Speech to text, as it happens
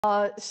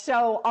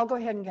So I'll go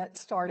ahead and get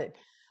started.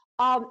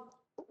 Um,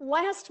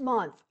 Last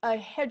month, a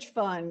hedge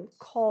fund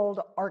called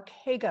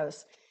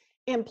Archegos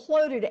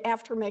imploded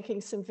after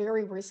making some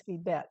very risky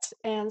bets,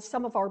 and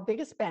some of our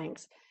biggest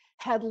banks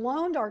had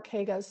loaned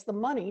Archegos the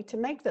money to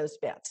make those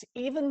bets,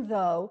 even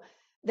though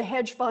the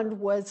hedge fund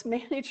was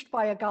managed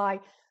by a guy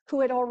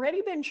who had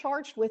already been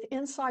charged with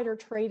insider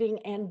trading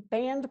and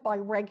banned by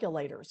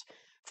regulators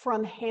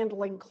from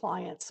handling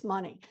clients'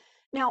 money.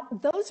 Now,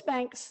 those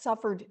banks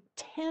suffered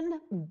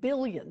 10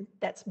 billion,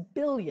 that's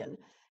billion,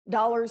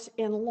 dollars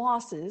in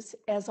losses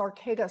as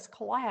Archegos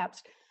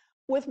collapsed,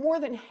 with more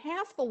than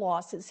half the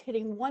losses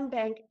hitting one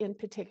bank in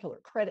particular,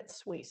 Credit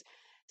Suisse.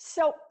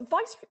 So,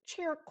 Vice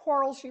Chair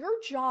Quarles, your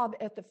job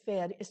at the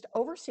Fed is to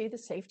oversee the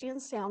safety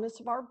and soundness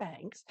of our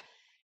banks.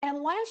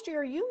 And last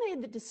year, you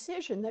made the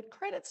decision that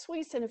Credit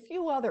Suisse and a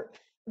few other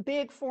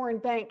big foreign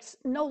banks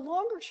no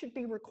longer should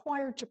be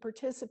required to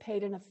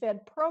participate in a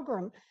Fed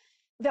program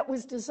that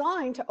was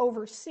designed to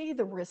oversee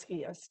the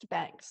riskiest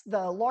banks,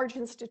 the Large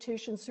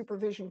Institution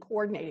Supervision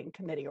Coordinating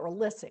Committee, or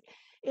LISC.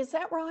 Is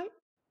that right?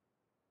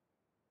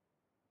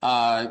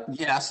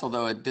 Yes,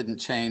 although it didn't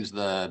change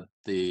the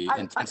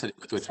intensity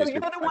with which so we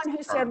you're the one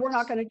who said we're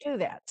not going to do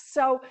that.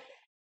 So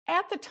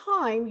at the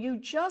time, you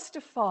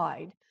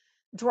justified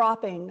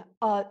dropping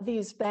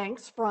these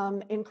banks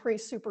from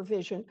increased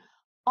supervision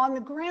on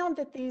the ground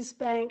that these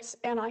banks,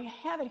 and I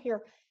have it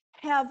here,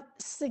 have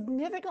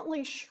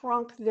significantly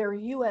shrunk their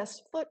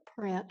U.S.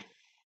 footprint,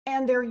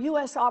 and their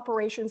U.S.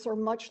 operations are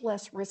much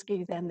less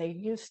risky than they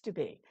used to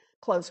be,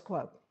 close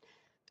quote.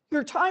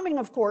 Your timing,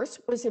 of course,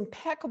 was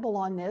impeccable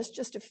on this.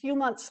 Just a few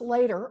months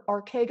later,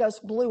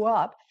 Archegos blew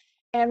up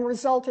and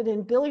resulted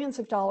in billions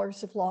of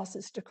dollars of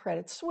losses to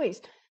Credit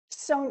Suisse.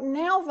 So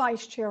now,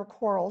 Vice Chair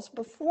Quarles,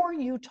 before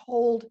you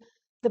told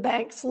the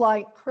banks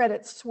like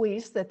Credit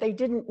Suisse that they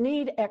didn't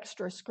need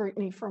extra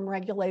scrutiny from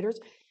regulators,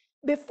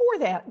 before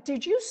that,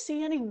 did you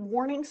see any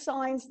warning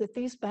signs that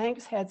these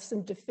banks had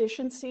some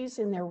deficiencies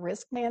in their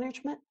risk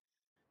management?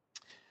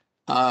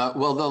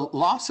 Well, the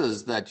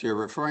losses that you're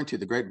referring to,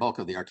 the great bulk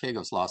of the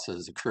Archegos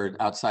losses occurred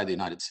outside the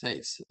United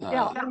States.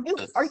 Yeah,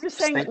 are you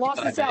saying that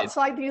losses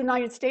outside the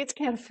United States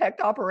can't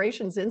affect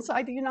operations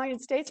inside the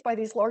United States by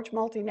these large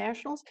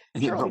multinationals?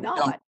 Surely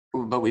not.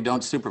 But we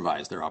don't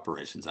supervise their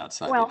operations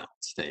outside the United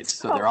States.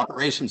 So their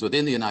operations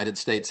within the United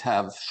States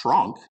have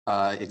shrunk,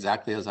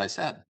 exactly as I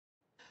said.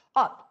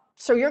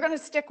 So you're going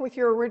to stick with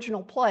your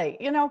original play.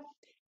 You know,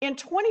 in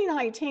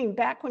 2019,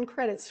 back when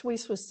Credit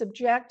Suisse was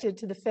subjected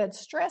to the Fed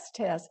stress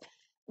test,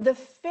 the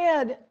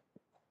Fed,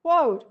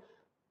 quote,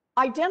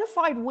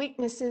 identified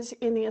weaknesses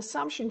in the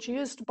assumptions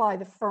used by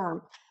the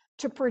firm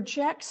to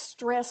project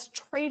stress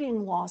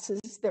trading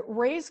losses that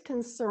raise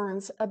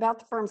concerns about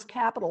the firm's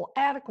capital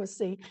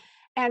adequacy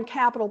and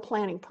capital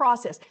planning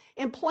process.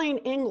 In plain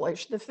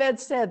English, the Fed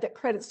said that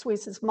Credit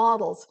Suisse's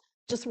models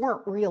just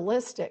weren't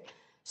realistic.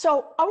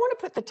 So I want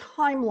to put the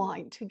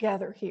timeline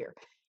together here.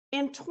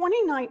 In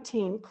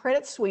 2019,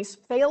 Credit Suisse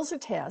fails a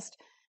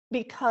test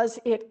because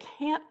it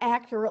can't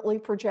accurately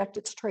project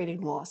its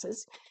trading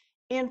losses.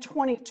 In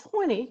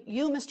 2020,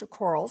 you, Mr.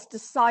 Quarles,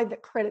 decide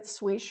that Credit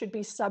Suisse should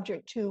be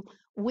subject to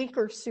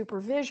weaker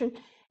supervision.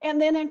 And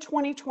then in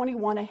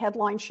 2021, a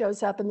headline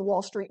shows up in the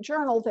Wall Street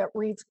Journal that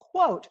reads,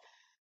 quote,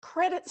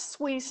 Credit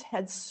Suisse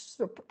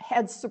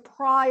had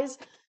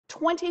surprised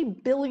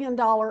 $20 billion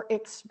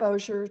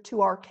exposure to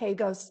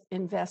Archegos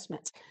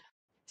investments.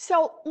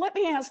 So let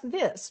me ask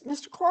this,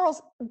 Mr.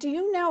 Quarles, do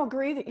you now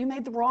agree that you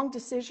made the wrong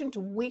decision to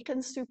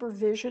weaken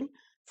supervision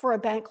for a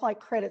bank like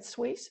Credit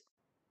Suisse?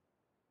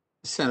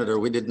 Senator,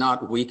 we did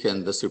not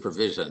weaken the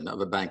supervision of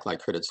a bank like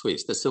Credit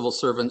Suisse. The civil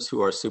servants who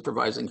are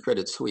supervising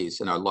Credit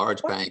Suisse in our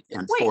large bank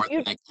and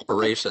foreign bank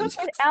operations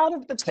took it out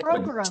of the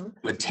program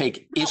would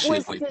take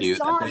issue with you.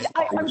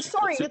 I'm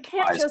sorry, you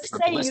can't just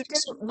say you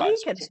didn't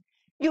weaken it.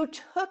 You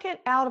took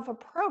it out of a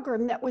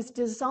program that was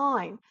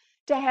designed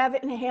to have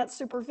enhanced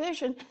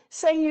supervision,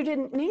 saying you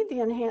didn't need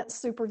the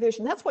enhanced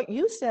supervision. That's what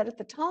you said at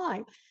the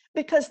time,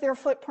 because their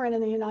footprint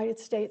in the United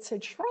States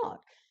had shrunk.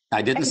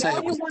 I didn't say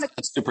it was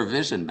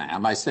supervision,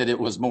 ma'am. I said it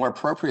was more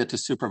appropriate to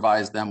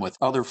supervise them with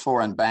other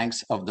foreign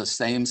banks of the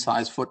same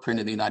size footprint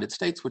in the United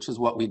States, which is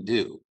what we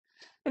do.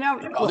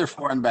 Other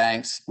foreign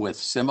banks with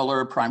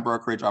similar prime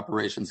brokerage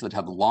operations that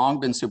have long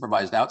been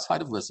supervised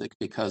outside of LISC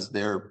because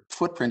their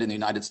footprint in the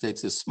United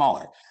States is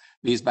smaller.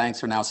 These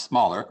banks are now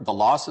smaller. The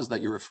losses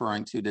that you're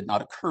referring to did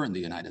not occur in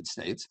the United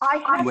States.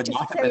 I would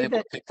not have been able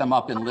to pick them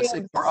up in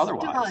LISC or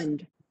otherwise.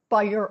 Stunned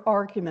by your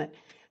argument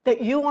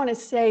that you want to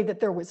say that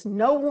there was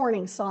no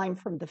warning sign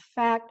from the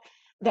fact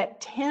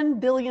that $10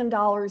 billion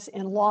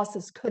in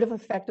losses could have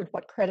affected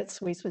what Credit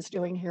Suisse was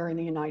doing here in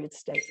the United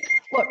States.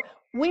 Look,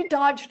 we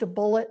dodged a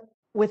bullet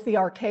with the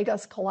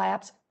Archegos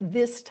collapse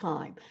this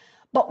time,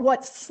 but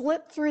what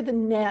slipped through the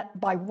net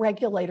by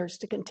regulators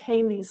to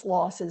contain these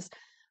losses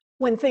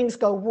when things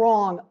go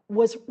wrong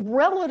was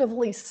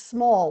relatively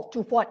small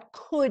to what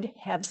could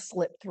have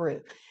slipped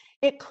through.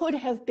 It could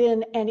have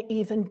been an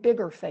even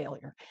bigger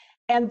failure.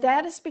 And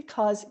that is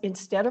because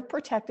instead of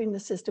protecting the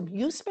system,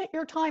 you spent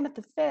your time at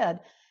the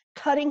Fed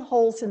cutting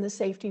holes in the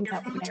safety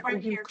net whenever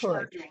you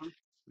could.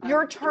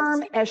 Your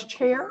term as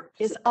chair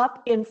is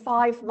up in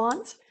 5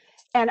 months,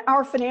 and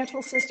our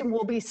financial system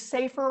will be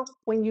safer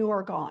when you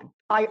are gone.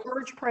 I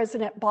urge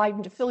President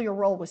Biden to fill your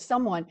role with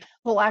someone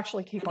who will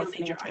actually keep our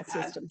financial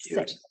system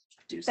safe.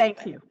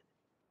 Thank you.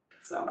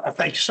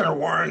 Thank you, Senator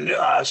Warren.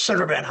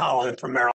 Senator Van Hollen from Maryland.